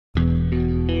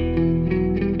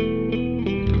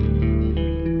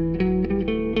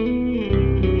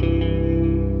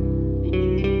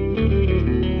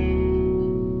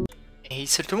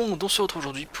salut tout le monde, on se retrouve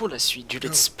aujourd'hui pour la suite du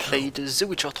Let's Play de The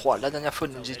Witcher 3. La dernière fois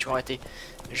nous nous étions arrêtés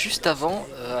juste avant,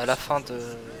 à la fin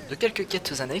de quelques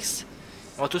quêtes annexes.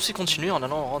 On va tout de suite continuer en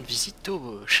allant rendre visite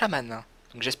au chaman.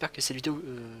 Donc j'espère que cette vidéo,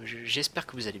 j'espère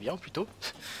que vous allez bien plutôt.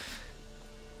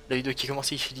 La vidéo qui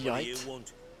commence ici direct.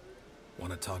 Want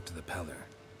to talk to the peller?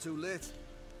 Too late.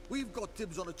 We've got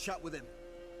dibs on a chat with him.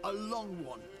 A long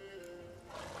one.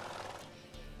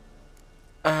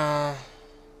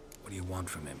 What do you want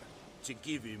from him? To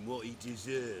give him what he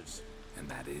deserves. And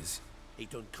that is? He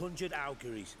done conjured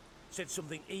auguries. Said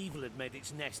something evil had made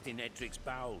its nest in Edric's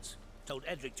bowels. Told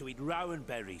Edric to eat rowan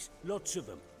berries, lots of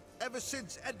them. Ever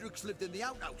since Edric's lived in the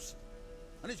outhouse.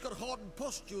 And he's got hardened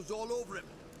pustules all over him.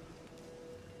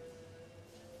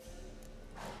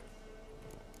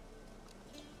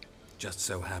 Just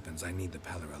so happens I need the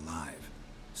peller alive.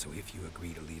 So if you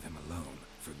agree to leave him alone,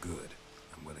 for good,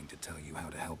 I'm willing to tell you how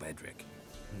to help Edric.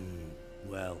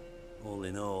 Well, all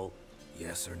in all...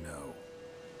 Yes or no?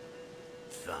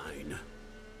 Fine.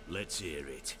 Let's hear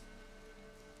it.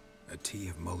 A tea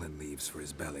of mullein leaves for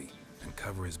his belly, and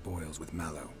cover his boils with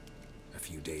mallow. A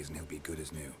few days and he'll be good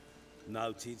as new.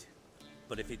 Noted.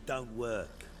 But if it don't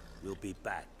work, we'll be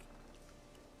back.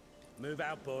 Move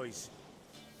out, boys.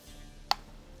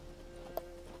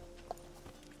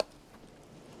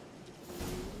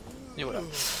 Et voilà.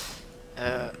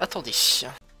 Attendez.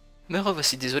 Me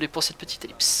revoici, désolé pour cette petite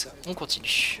ellipse. On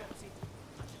continue.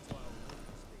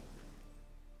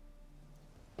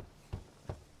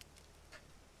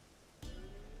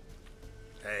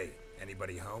 Hey,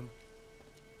 anybody home?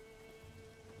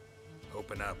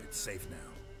 Open up, it's safe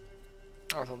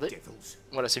now. Attendez.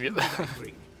 Voilà, c'est mieux.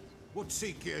 What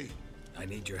seek ye? I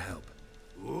need your help.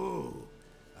 Oh,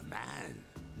 a man,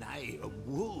 nay, a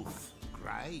wolf,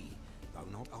 grey, though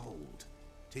not old.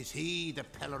 'Tis he the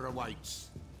peller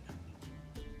awaits.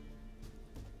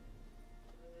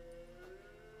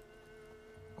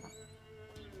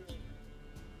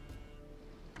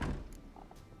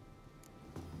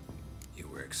 You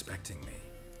were expecting me.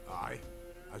 Aye,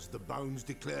 as the bones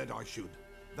declared I should.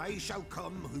 They shall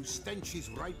come whose stench is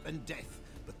rape and death,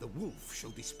 but the wolf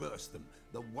shall disperse them,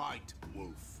 the white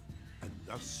wolf. And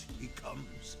thus he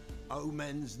comes.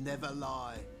 Omens never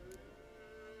lie.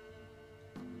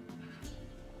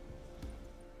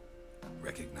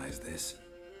 Recognize this?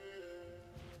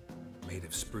 Made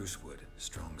of spruce wood,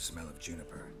 strong smell of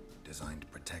juniper, designed to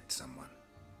protect someone.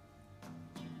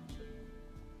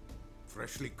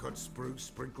 Freshly cut spruce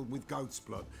sprinkled with goat's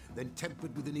blood, then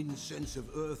tempered with an incense of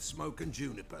earth, smoke and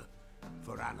juniper.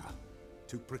 For Anna,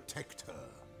 to protect her.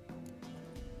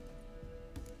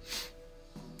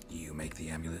 You make the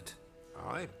amulet?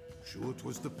 Aye, sure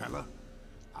 'twas the peller.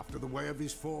 After the way of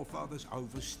his forefathers,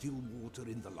 over still water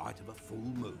in the light of a full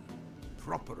moon.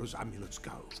 Proper as amulets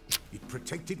go. It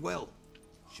protected well.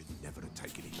 Should never have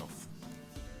taken it off.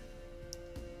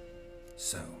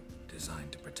 So,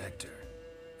 designed to protect her.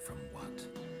 From what?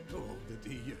 Oh,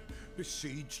 the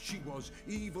besieged she was,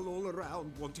 evil all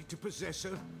around, wanted to possess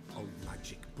her. Old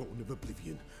magic, born of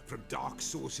oblivion, from dark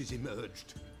sources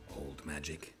emerged. Old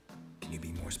magic? Can you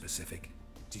be more specific?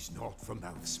 'Tis not for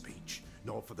mouth speech,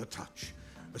 nor for the touch.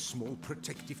 A small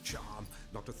protective charm,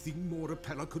 not a thing more a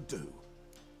peller could do.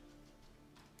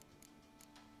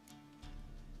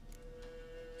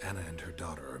 Anna and her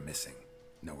daughter are missing.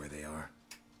 Know where they are?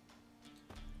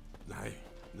 Nay,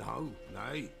 no,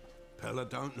 nay. Peller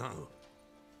don't know.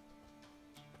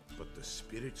 But the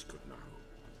spirits could know.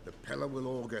 The peller will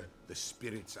augur, the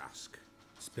spirits ask.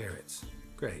 Spirits.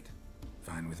 Great.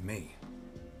 Fine with me.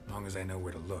 Long as I know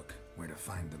where to look, where to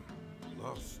find them.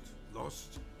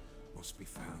 Lost, must be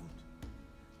found.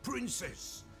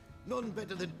 Princess! None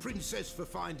better than princess for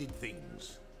finding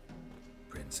things.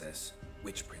 Princess?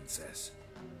 Which princess?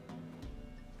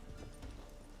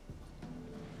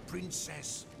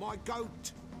 Princess, my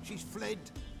goat. She's fled.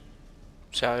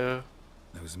 Sérieux?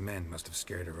 Those men must have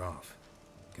scared her off.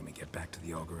 Can we get back to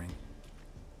the auguring?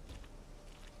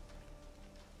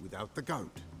 Without the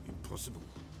goat, impossible.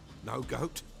 No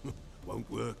goat, won't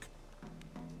work.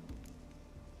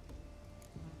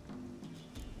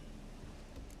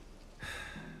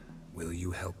 Will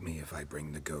you help me if I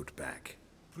bring the goat back?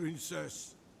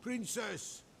 Princess,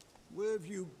 princess, where have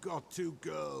you got to,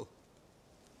 girl?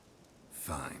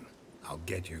 Fine. I'll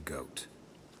get your goat.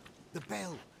 The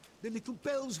bell. The little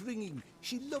bell's ringing.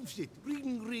 She loves it.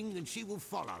 Ring, ring, and she will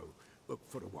follow. But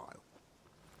for a while.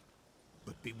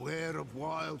 But beware of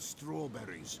wild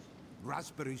strawberries.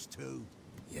 Raspberries, too.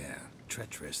 Yeah,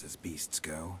 treacherous as beasts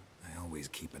go. I always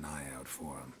keep an eye out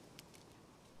for them.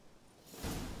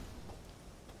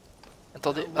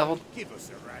 Attendez, avant...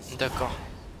 D'accord.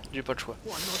 J'ai pas le choix.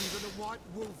 Why, not even a white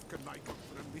wolf can make up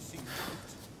for a missing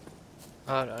goat.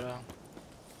 Ah là là.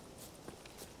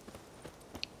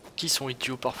 Qui sont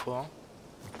idiots parfois, hein.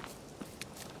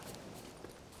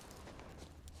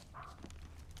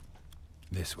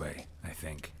 This way, I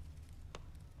think.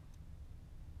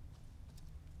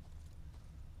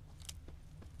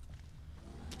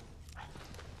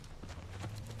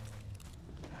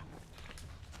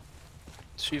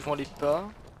 Suivons les pas.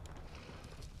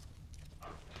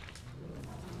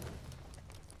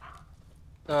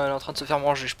 Ah, elle est en train de se faire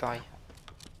manger, je parie.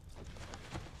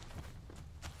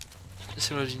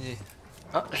 Laissez-moi deviner.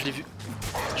 Ah, je l'ai vu.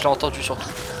 Je l'ai entendu surtout.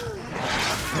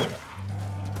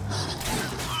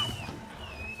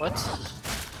 What?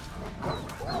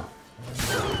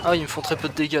 Ah, ils me font très peu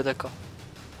de dégâts, d'accord.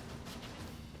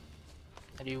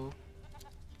 Elle est où?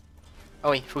 Ah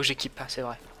oui, il faut que j'équipe, ah, c'est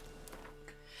vrai.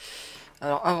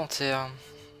 Alors, inventaire.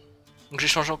 Donc j'ai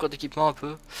changé encore d'équipement un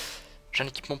peu. J'ai un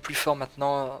équipement plus fort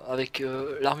maintenant avec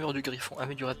l'armure du griffon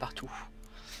améliorée partout.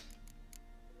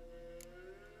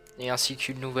 Et ainsi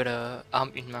qu'une nouvelle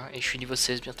arme une main. Et je suis niveau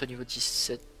 16, bientôt niveau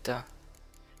 17.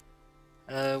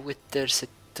 Où est-elle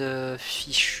cette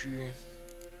fichue?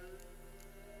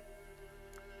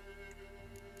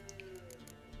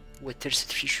 Où est-elle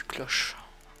cette fichue cloche?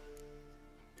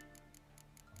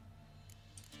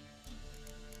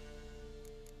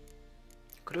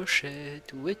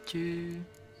 Clochette, où es-tu?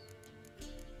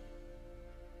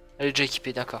 Elle est déjà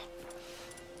équipée, d'accord.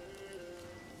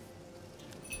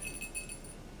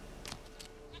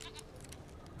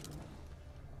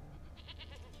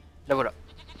 La voilà.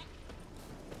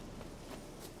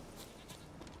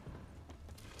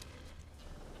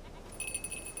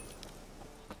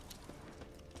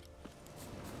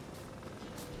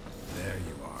 There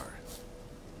you are.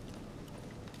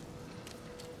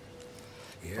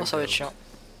 Oh, ça va être chiant.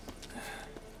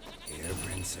 Here,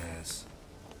 princess.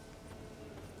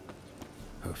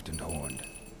 Hoofed and horned.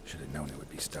 Should have known it would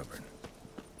be stubborn.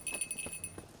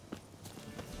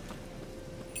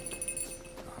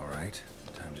 All right,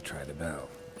 time to try the bell.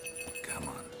 Come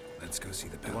on, let's go see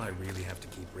the bell. Do I really have to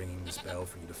keep ringing this bell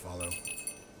for you to follow?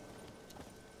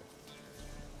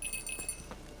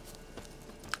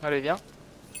 Allez, viens.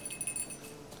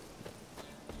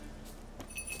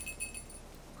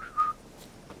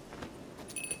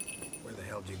 Where the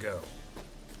hell did you go?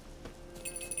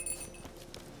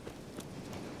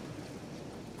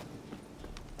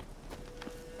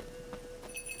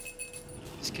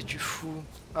 Qu'est-ce que tu fous?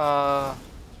 Bear,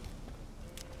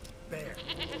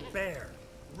 bear,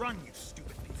 run, you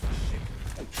stupid piece of shit.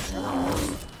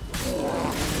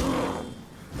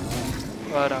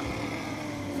 Voilà.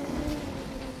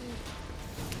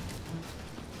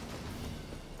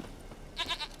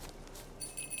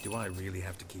 Do I really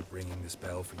have to keep ringing this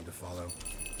bell for you to follow?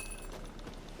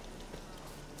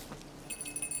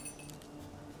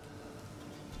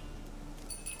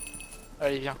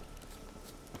 Allez, viens.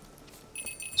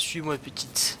 Suis-moi,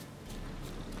 petite.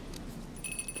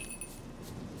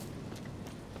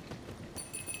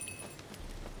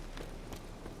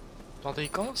 Attendez,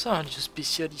 comment ça, un lieu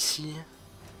spécial ici?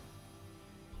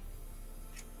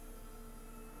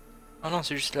 Ah non,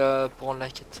 c'est juste là pour rendre la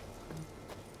quête.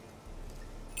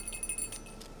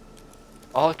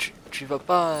 Oh, tu vas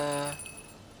pas...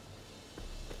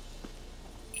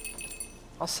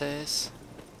 Princesse.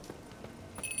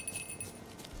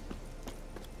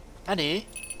 Allez.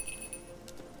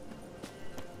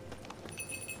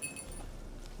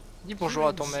 Dis bonjour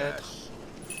à ton maître.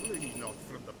 Flee not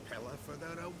from the pillar, for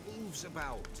there are wolves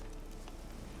about.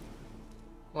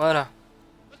 Voilà.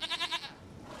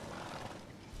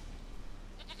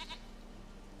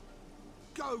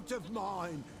 Goat of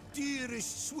mine,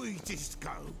 dearest, sweetest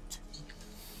goat.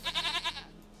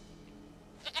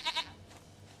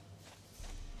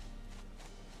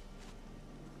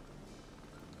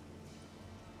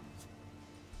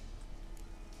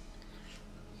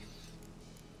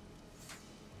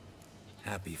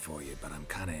 Happy for you, but I'm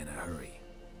kinda in a hurry.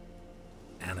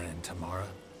 Anna and Tamara,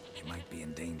 you might be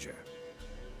in danger.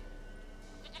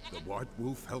 The white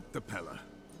wolf helped the Peller,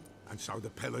 and so the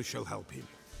Peller shall help him.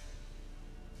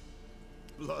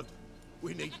 Blood.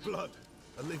 We need blood.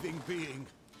 A living being.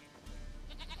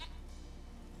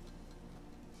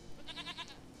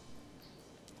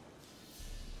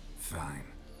 Fine.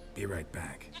 Be right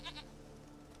back.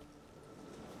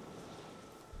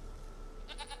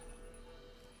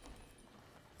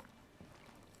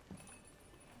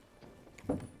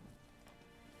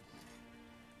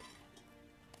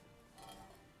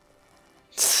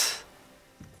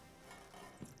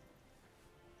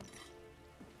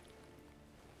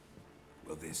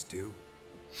 Will this do?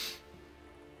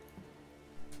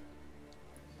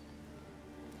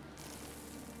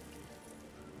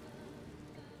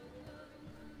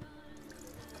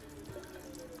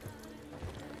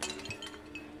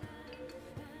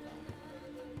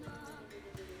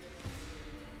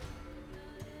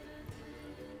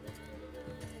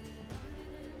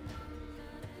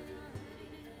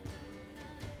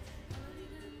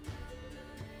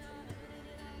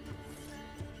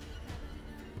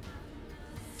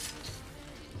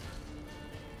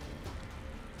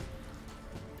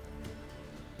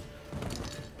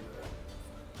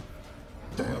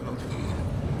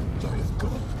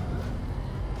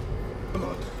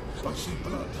 I see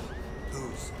blood.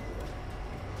 Whose?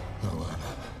 No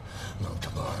Anna, no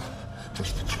Tamara,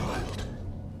 just the child.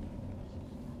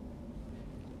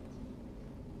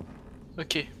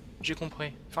 Ok, j'ai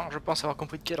compris. Enfin, je pense avoir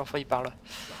compris de quel enfant il parle.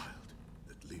 Child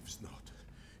that lives not,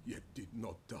 yet did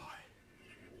not die.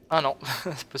 Ah non,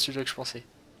 c'est pas celui-là que je pensais.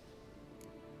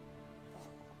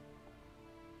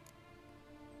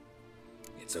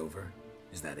 It's over?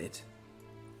 Is that it?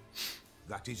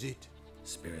 That is it.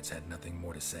 Spirits had nothing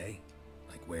more to say?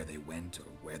 Like where they went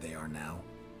or where they are now?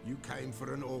 You came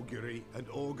for an augury, and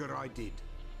augur I did.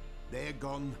 They're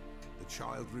gone, the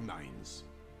child remains.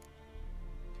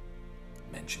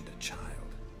 Mentioned a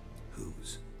child.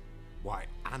 Whose? Why,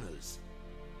 Anna's.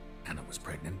 Anna was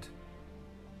pregnant?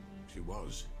 She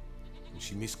was, and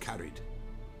she miscarried.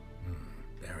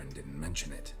 Baron didn't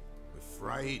mention it.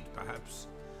 Afraid, perhaps,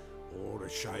 or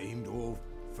ashamed, or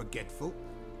forgetful,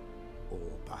 or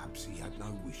perhaps he had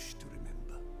no wish to remember.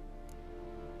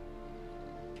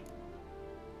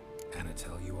 Anna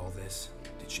tell you all this?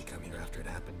 Did she come here after it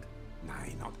happened?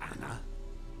 Nay, not Anna.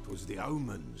 'Twas the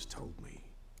omens told me.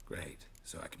 Great,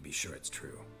 so I can be sure it's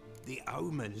true. The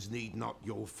omens need not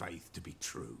your faith to be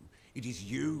true. It is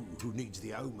you who needs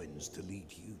the omens to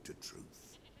lead you to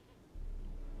truth.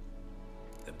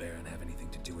 The Baron have anything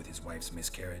to do with his wife's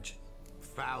miscarriage?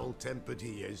 Foul-tempered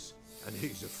he is, and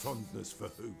he's a fondness for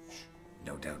hooch.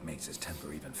 No doubt makes his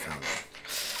temper even fouler.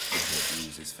 Did he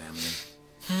abuse his family?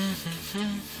 You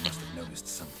must have noticed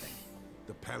something.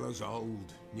 The Pella's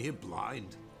old, near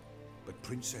blind, but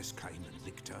Princess came and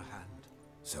licked her hand.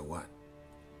 So what?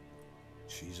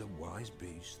 She's a wise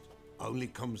beast, only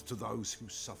comes to those who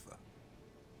suffer.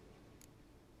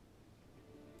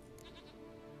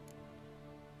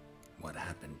 What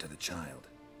happened to the child?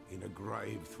 In a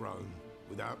grave thrown,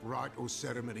 without rite or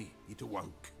ceremony, it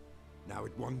awoke. Now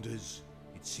it wanders,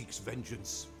 it seeks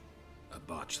vengeance. A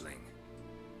botchling.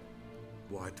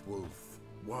 White wolf,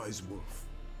 wise wolf,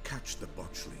 catch the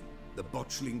botchling. The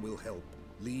botchling will help,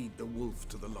 lead the wolf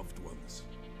to the loved ones.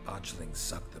 Botchlings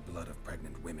suck the blood of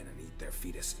pregnant women and eat their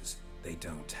fetuses. They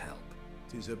don't help.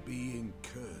 'Tis a being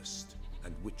cursed,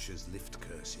 and witches lift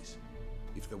curses.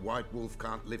 If the white wolf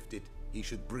can't lift it, he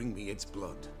should bring me its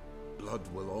blood. Blood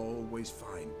will always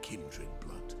find kindred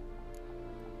blood.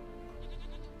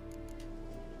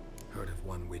 Heard of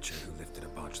one witcher who lifted a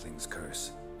botchling's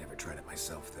curse. Never tried it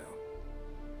myself, though.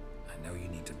 I know you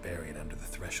need to bury it under the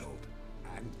threshold.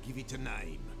 And give it a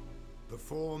name.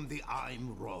 Perform the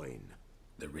Aim Roin.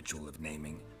 The ritual of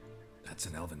naming? That's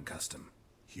an elven custom.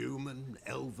 Human,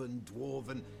 elven,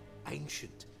 dwarven,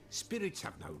 ancient. Spirits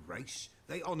have no race.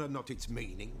 They honor not its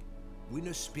meaning. Win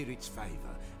a spirit's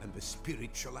favor, and the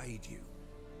spirit shall aid you.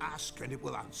 Ask, and it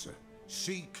will answer.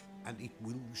 Seek, and it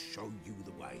will show you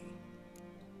the way.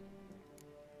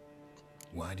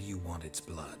 Why do you want its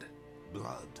blood?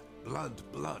 Blood, blood,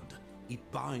 blood.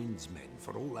 It binds men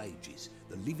for all ages,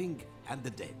 the living and the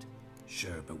dead.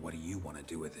 Sure, but what do you want to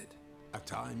do with it? At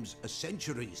times, a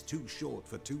century is too short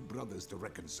for two brothers to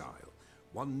reconcile.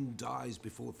 One dies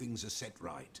before things are set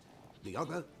right. The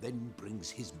other then brings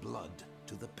his blood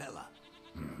to the Pella.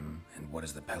 And what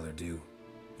does the Peller do?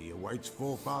 He awaits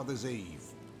Forefather's Eve.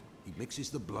 He mixes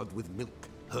the blood with milk,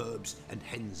 herbs, and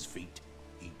hen's feet.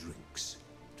 He drinks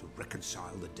to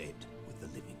reconcile the dead with the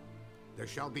living. There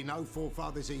shall be no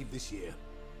Forefather's Eve this year,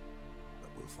 but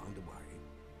we'll find a way,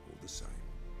 all the same.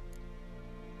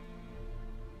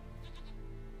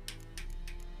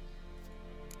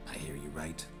 I hear you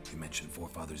right. You mentioned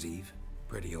Forefather's Eve?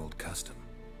 Pretty old custom.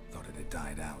 Thought it had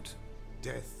died out.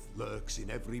 Death lurks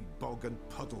in every bog and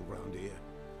puddle round here.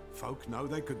 Folk know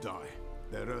they could die,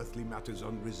 their earthly matters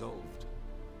unresolved.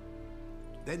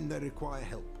 Then they require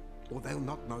help, or they'll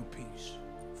not know peace.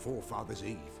 Forefather's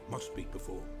Eve must be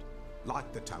performed.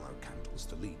 Light the tallow candles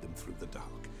to lead them through the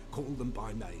dark. Call them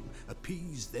by name,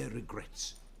 appease their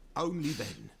regrets. Only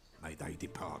then may they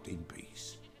depart in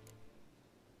peace.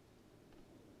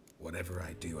 Whatever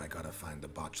I do, I gotta find the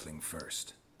botchling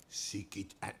first. Seek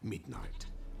it at midnight,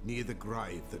 near the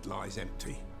grave that lies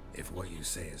empty. If what you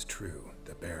say is true,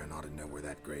 the Baron ought to know where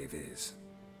that grave is.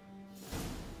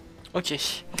 Ok.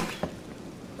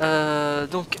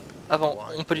 Donc, avant,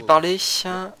 on peut lui parler.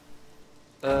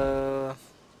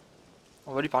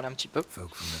 On va lui parler un petit peu.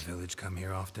 Folk from the village come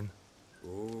here often?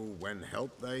 Oh, when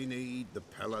help they need, the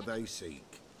Pella they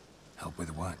seek. Help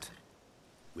with what?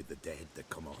 With the dead that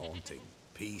come a-haunting,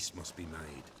 peace must be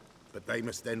made. But they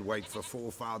must then wait for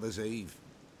Forefather's Eve.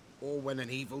 Or when an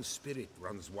evil spirit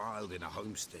runs wild in a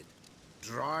homestead.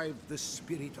 Drive the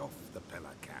spirit off, the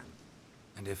Pella can.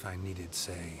 And if I needed,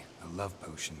 say, a love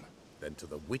potion? Then to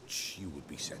the witch you would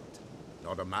be sent.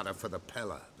 Not a matter for the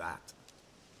Pella, that.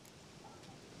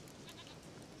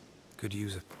 Could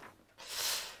use it.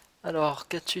 Alors,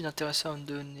 qu'as-tu d'intéressant à me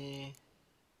donner?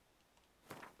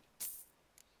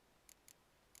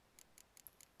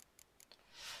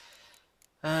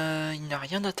 Il n'y a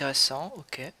rien d'intéressant,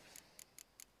 ok.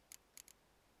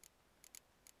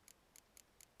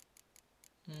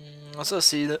 Ça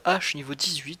c'est une hache niveau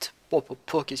 18.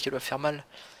 Qu'est-ce qu'elle va faire mal.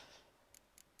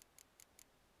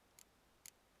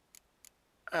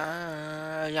 Il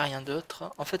n'y a rien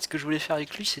d'autre. En fait, ce que je voulais faire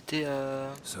avec lui, c'était...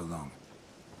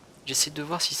 J'essaie de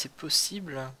voir si c'est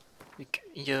possible.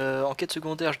 En quête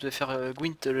secondaire, je devais faire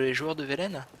Gwent, les joueurs de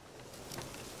Velen.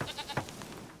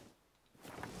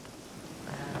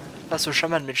 Face au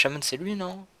chaman, mais le chaman c'est lui,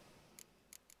 non?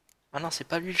 Ah non, c'est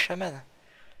pas lui le chaman.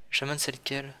 Le chaman c'est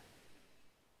lequel?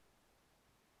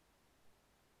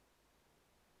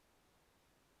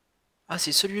 Ah,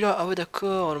 c'est celui-là. Ah ouais,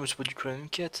 d'accord. Mais c'est pas du tout la même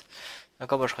quête.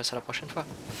 D'accord, bah je ferai ça la prochaine fois.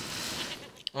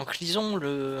 Donc lisons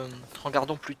le...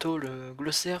 Regardons plutôt le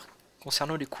glossaire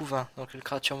concernant les couvains, donc les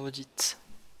créatures maudites.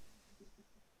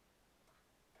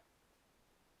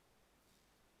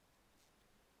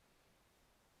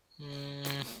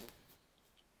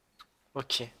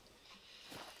 Ok.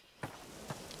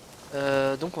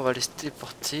 Donc on va les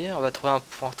téléporter. On va trouver un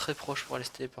point très proche pour les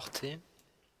téléporter.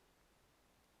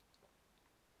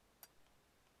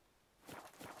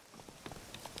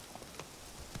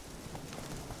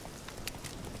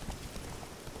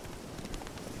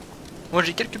 Moi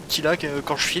j'ai quelques petits lags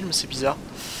quand je filme, c'est bizarre.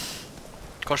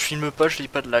 Quand je filme pas, je lis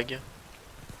pas de lag.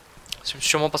 C'est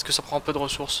sûrement parce que ça prend un peu de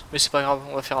ressources, mais c'est pas grave,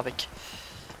 on va faire avec.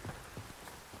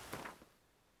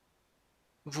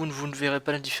 Vous ne verrez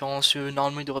pas la différence,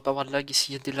 normalement il devrait pas avoir de lag, et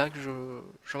s'il y a des lags,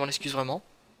 je m'en excuse vraiment.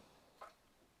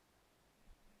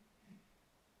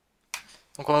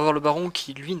 Donc on va voir le baron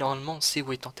qui lui normalement sait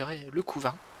où est enterré le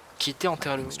couvain. Qui était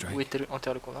enterré où était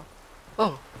enterré le couvain.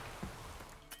 Oh!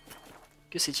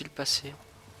 Que s'est-il passé?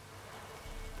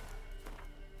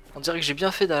 On dirait que j'ai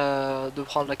bien fait de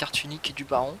prendre la carte unique du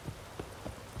baron.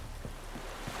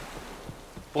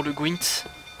 Pour le Gwent.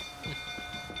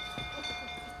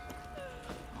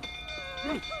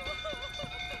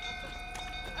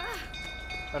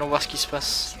 Allons voir ce qui se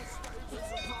passe.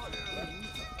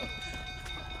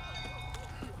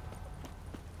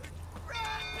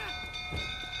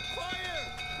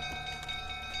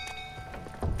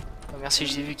 Oh, merci,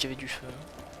 j'ai vu qu'il y avait du feu.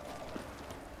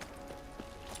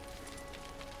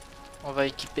 On va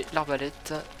équiper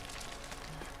l'arbalète.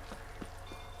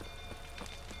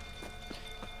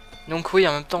 Donc oui,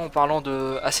 en même temps, en parlant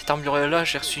à cette armure là,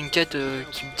 j'ai reçu une quête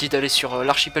qui me dit d'aller sur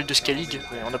l'archipel de Skellig.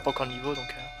 On n'a pas encore le niveau,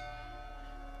 donc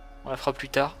on la fera plus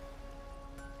tard.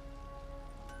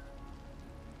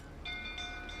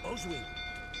 Oswin?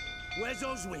 Where's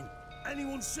Oswin?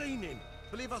 Anyone seen him?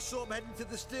 Believe I saw him heading to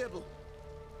the stable.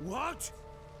 What?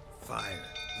 Fire.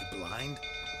 You blind?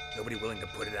 Nobody willing to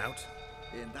put it out?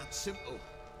 Ain't that simple.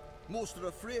 Most are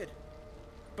afraid.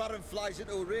 Baron flies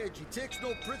into a rage. He takes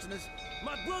no prisoners.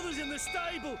 My brother's in the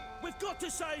stable. We've got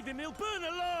to save him. He'll burn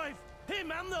alive.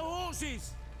 Him and the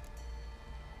horses.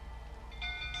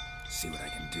 See what I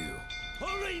can do.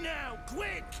 Hurry now,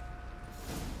 quick!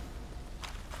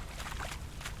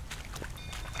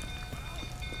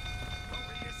 What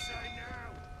will you say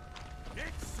now?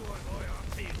 Next time I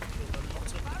appeal to the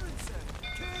lot of Baron, sir.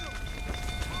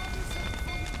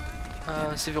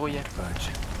 C'est verrouillé. Fudge.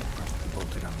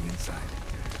 Bolted on the inside.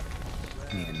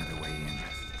 Need another way in.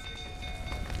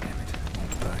 Damn it,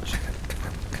 won't budge.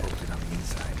 Bolted on the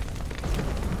inside.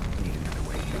 Need another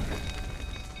way in.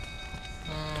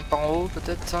 Par en haut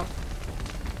peut-être ça.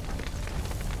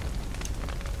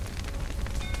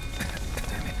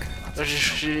 Là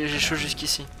j'ai chaud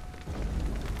jusqu'ici.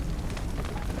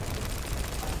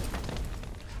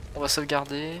 On va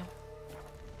sauvegarder.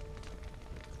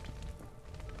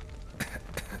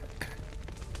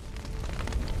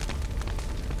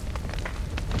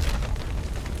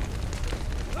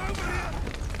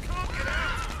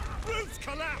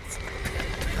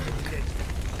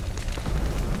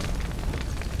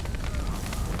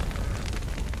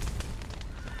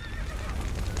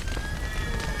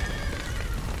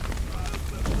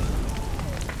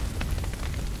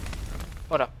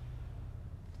 Voilà.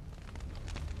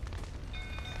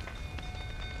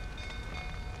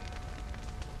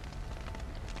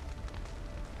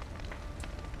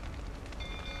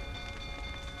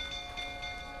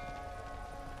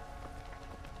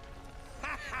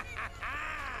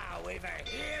 We've a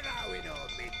hero in our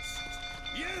midst.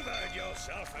 You've earned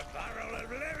yourself a barrel of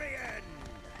Lyrian.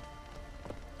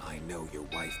 I know your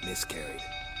wife miscarried.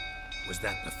 Was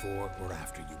that before or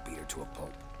after you beat her to a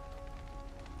pulp?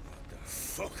 What the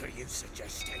fuck are you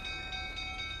suggesting?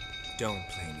 Don't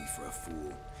play me for a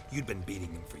fool. You'd been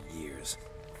beating them for years.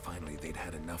 Finally, they'd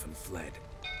had enough and fled.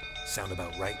 Sound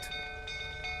about right?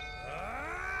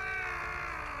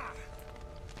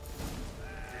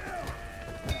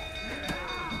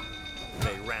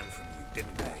 They ran from you,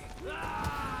 didn't they?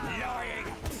 Lying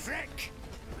prick!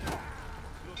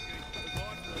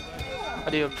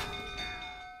 Allez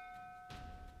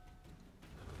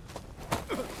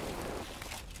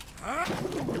hop.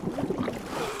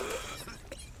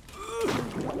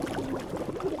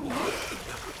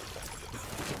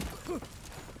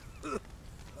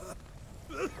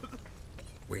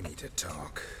 We need to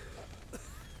talk.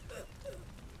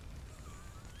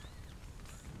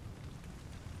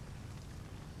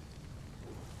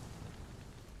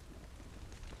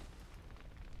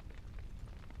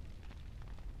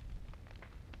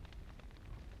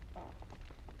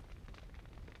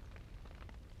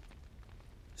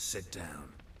 Sit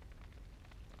down.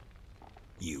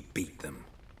 You beat them.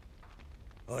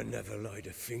 I never laid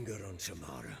a finger on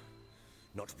Tamara.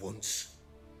 Not once.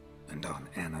 And on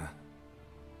Anna.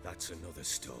 That's another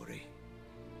story.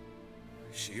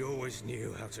 She always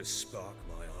knew how to spark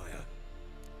my ire.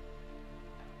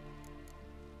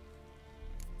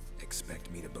 Expect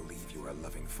me to believe you were a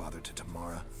loving father to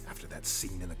Tamara after that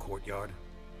scene in the courtyard?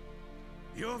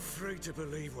 You're free to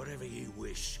believe whatever you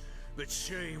wish, but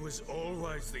she was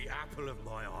always the apple of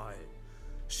my eye.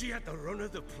 She had the run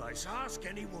of the place, ask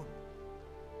anyone.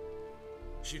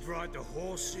 She'd ride the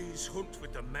horses, hunt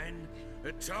with the men,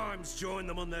 at times join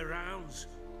them on their rounds.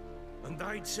 And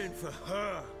they'd send for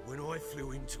her when I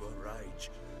flew into a rage,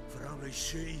 for only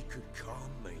she could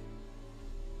calm me.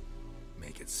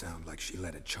 Make it sound like she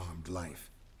led a charmed life.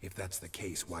 If that's the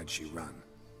case, why'd she run?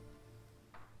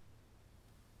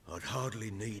 I'd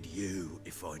hardly need you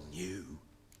if I knew.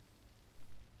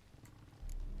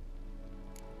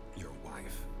 Your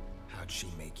wife, how'd she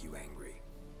make you angry?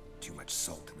 Too much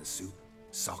salt in the soup?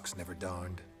 Socks never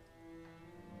darned?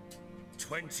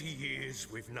 20 years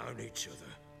we've known each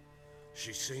other.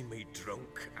 She's seen me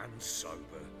drunk and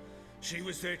sober. She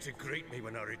was there to greet me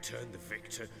when I returned the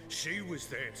victor. She was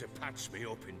there to patch me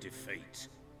up in defeat.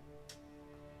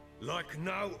 Like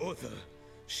no other,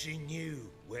 she knew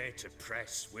where to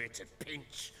press, where to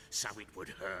pinch, so it would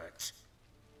hurt.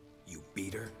 You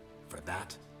beat her? For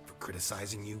that? For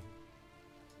criticizing you?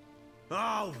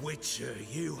 Oh, Witcher,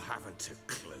 you haven't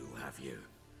a clue, have you?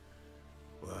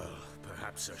 Well,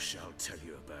 perhaps I shall tell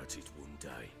you about it one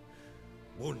day.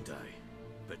 One day,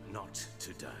 but not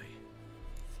today.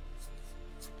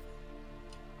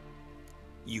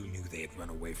 You knew they had run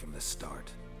away from the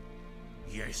start.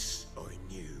 Yes, I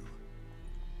knew.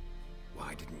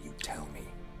 Why didn't you tell me?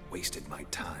 Wasted my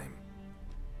time.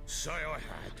 Say I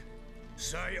had.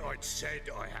 Say I'd said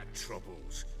I had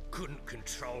troubles. Couldn't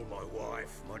control my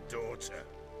wife, my daughter.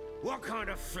 What kind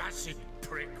of flaccid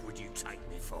prick would you take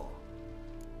me for?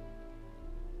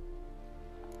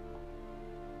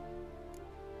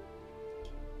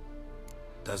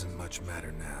 Doesn't much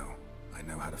matter now. I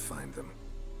know how to find them.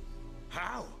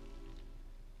 How?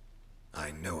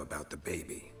 I know about the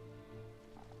baby.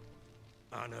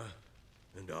 Anna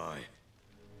and I.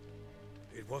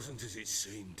 It wasn't as it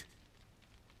seemed.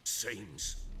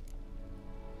 Seems.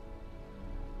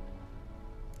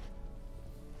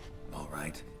 All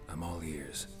right, I'm all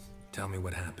ears. Tell me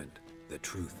what happened. The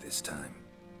truth this time.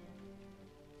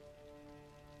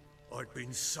 I'd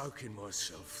been soaking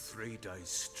myself 3 days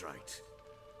straight.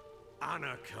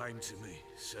 Anna came to me,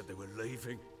 said they were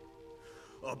leaving.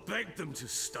 I begged them to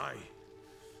stay.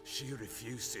 She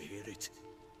refused to hear it.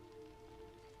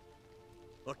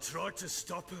 I tried to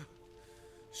stop her.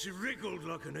 She wriggled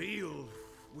like an eel.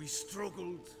 We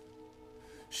struggled.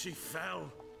 She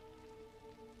fell.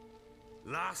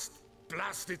 Last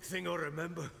blasted thing I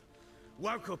remember.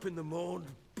 Woke up in the morn,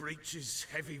 breeches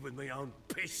heavy with my own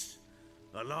piss.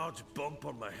 A large bump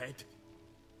on my head.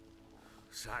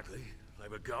 Sadly, they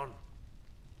were gone.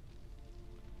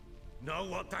 Know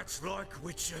what that's like,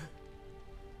 Witcher?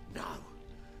 No.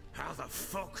 How the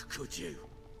fuck could you?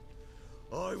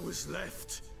 I was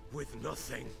left with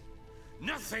nothing.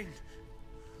 Nothing!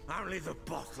 Only the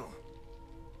bottle.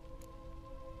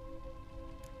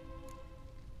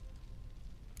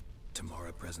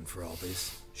 Tamara present for all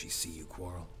this? She see you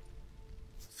quarrel?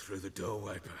 Through the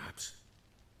doorway, perhaps.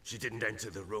 She didn't enter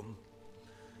the room.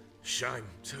 Shame,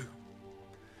 too.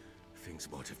 Things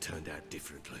might have turned out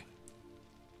differently.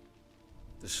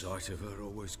 The sight of her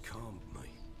always calmed me.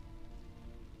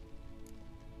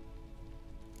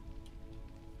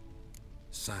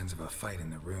 Signs of a fight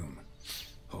in the room.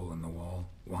 Hole in the wall,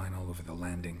 wine all over the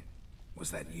landing.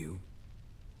 Was that you?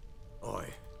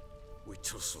 We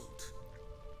tussled.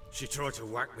 She tried to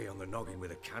whack me on the noggin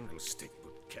with a candlestick,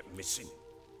 but kept missing.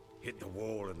 Hit the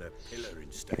wall and the pillar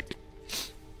instead.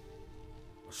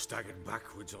 I staggered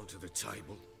backwards onto the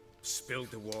table, spilled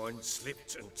the wine,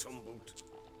 slipped and tumbled.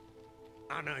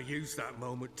 Anna used that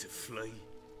moment to flee.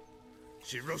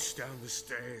 She rushed down the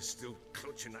stairs, still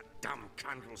clutching that damn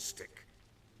candlestick.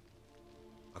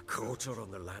 I caught her on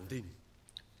the landing.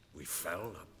 We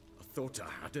fell. I thought I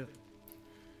had her.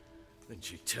 Then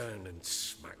she turned and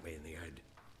smacked me in the head.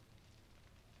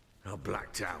 I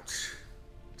blacked out.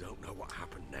 Don't know what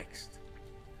happened next.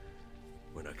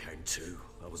 When I came to,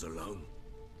 I was alone.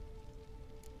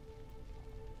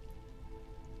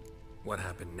 What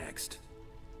happened next?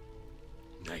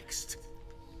 Next,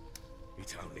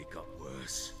 it only got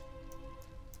worse.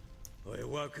 I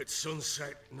awoke at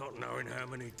sunset, not knowing how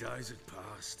many days had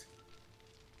passed.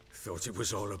 Thought it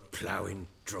was all a ploughing,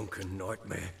 drunken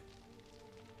nightmare.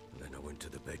 And then I went to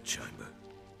the bedchamber,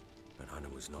 and Anna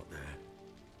was not there.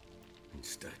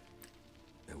 Instead,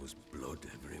 there was blood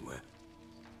everywhere.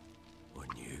 I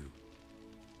knew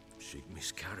she'd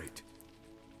miscarried.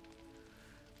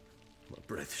 My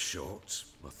breath short,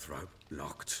 my throat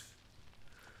locked.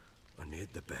 I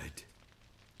neared the bed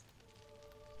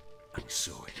and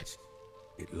saw it.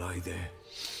 It lay there,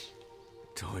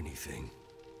 a tiny thing,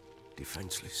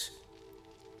 defenseless,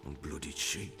 on bloodied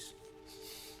sheets,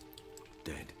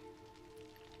 dead.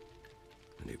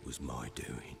 And it was my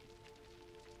doing.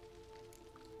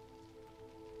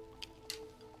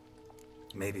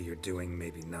 Maybe you're doing,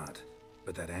 maybe not.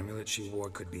 But that amulet she wore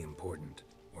could be important.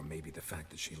 Or maybe the fact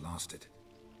that she lost it.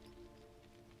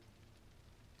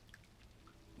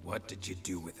 What did you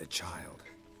do with the child?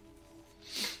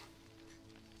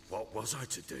 What was I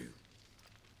to do?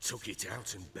 Took it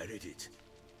out and buried it.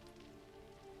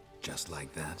 Just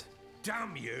like that?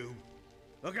 Damn you!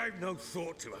 I gave no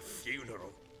thought to a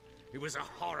funeral. It was a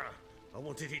horror. I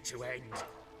wanted it to end.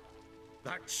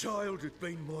 That child had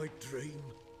been my dream.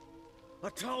 I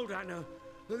told Anna,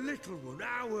 the little one,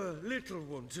 our little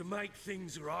one, to make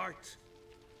things right.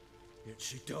 Yet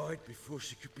she died before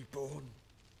she could be born.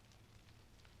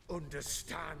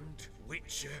 Understand,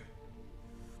 Witcher?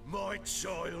 My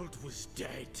child was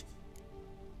dead.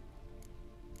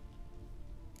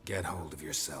 Get hold of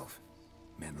yourself.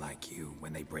 Men like you,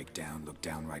 when they break down, look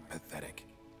downright pathetic.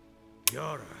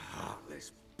 You're a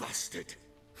heartless bastard.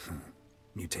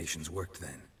 Mutations worked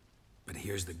then. But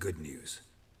here's the good news.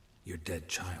 Your dead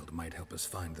child might help us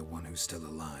find the one who's still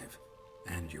alive.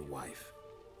 And your wife.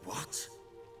 What?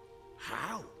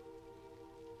 How?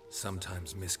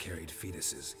 Sometimes miscarried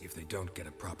fetuses, if they don't get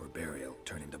a proper burial,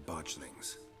 turn into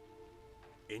botchlings.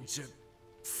 Into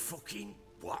fucking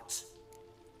what?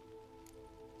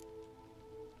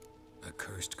 A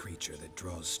cursed creature that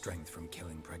draws strength from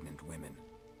killing pregnant women.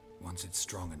 Once it's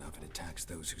strong enough, it attacks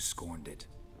those who scorned it.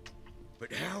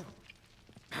 But how?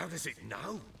 How does it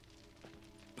know?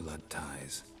 Blood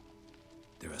ties.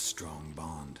 They're a strong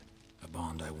bond. A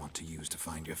bond I want to use to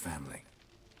find your family.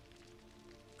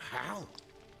 How?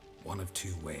 One of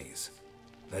two ways.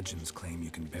 Legends claim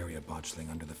you can bury a botchling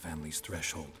under the family's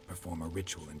threshold, perform a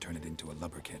ritual and turn it into a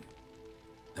lubberkin.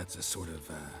 That's a sort of,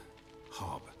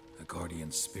 hob, a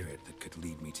guardian spirit that could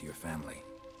lead me to your family.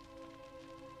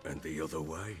 And the other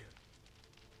way?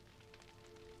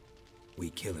 We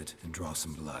kill it and draw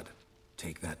some blood.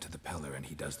 Take that to the Peller and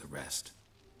he does the rest.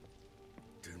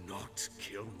 Do not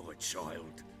kill my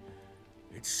child.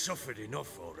 It's suffered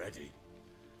enough already.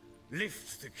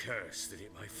 Lift the curse that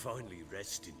it may finally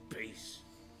rest in peace.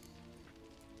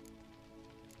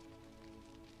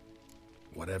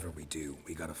 Whatever we do,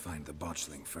 we gotta find the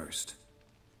botchling first.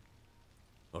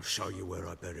 I'll show you where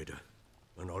I buried her,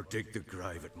 and I'll dig the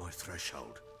grave at my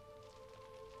threshold.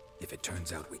 If it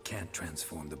turns out we can't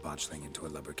transform the botchling into a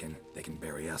lubberkin, they can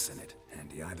bury us in it.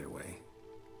 Handy either way.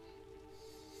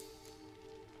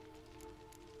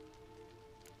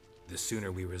 The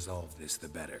sooner we resolve this, the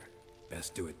better.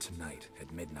 Best do it tonight, at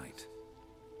midnight.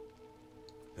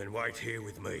 Then wait here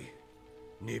with me.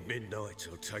 Near midnight,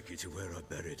 I'll take you to where I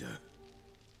buried her.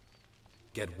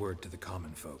 Get word to the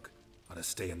common folk. Ought to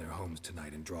stay in their homes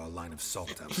tonight and draw a line of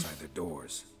salt outside their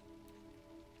doors.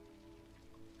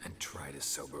 And try to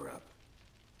sober up.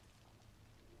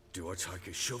 Do I take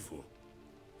a shovel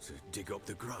to dig up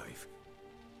the grave?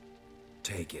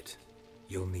 Take it.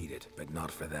 You'll need it, but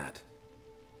not for that.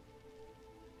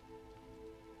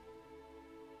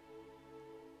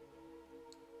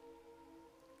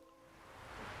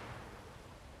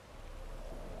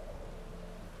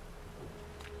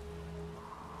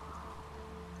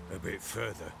 A bit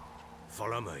further.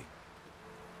 Follow me.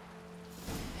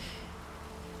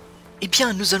 Et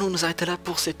bien, nous allons nous arrêter là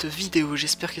pour cette vidéo.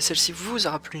 J'espère que celle-ci vous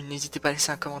aura plu. N'hésitez pas à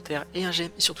laisser un commentaire et un j'aime.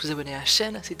 Et surtout vous abonner à la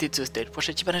chaîne. C'était Zeusdead.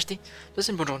 Prochain type à l'acheter.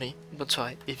 Passez une bonne journée, une bonne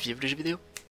soirée et vive les jeux vidéo.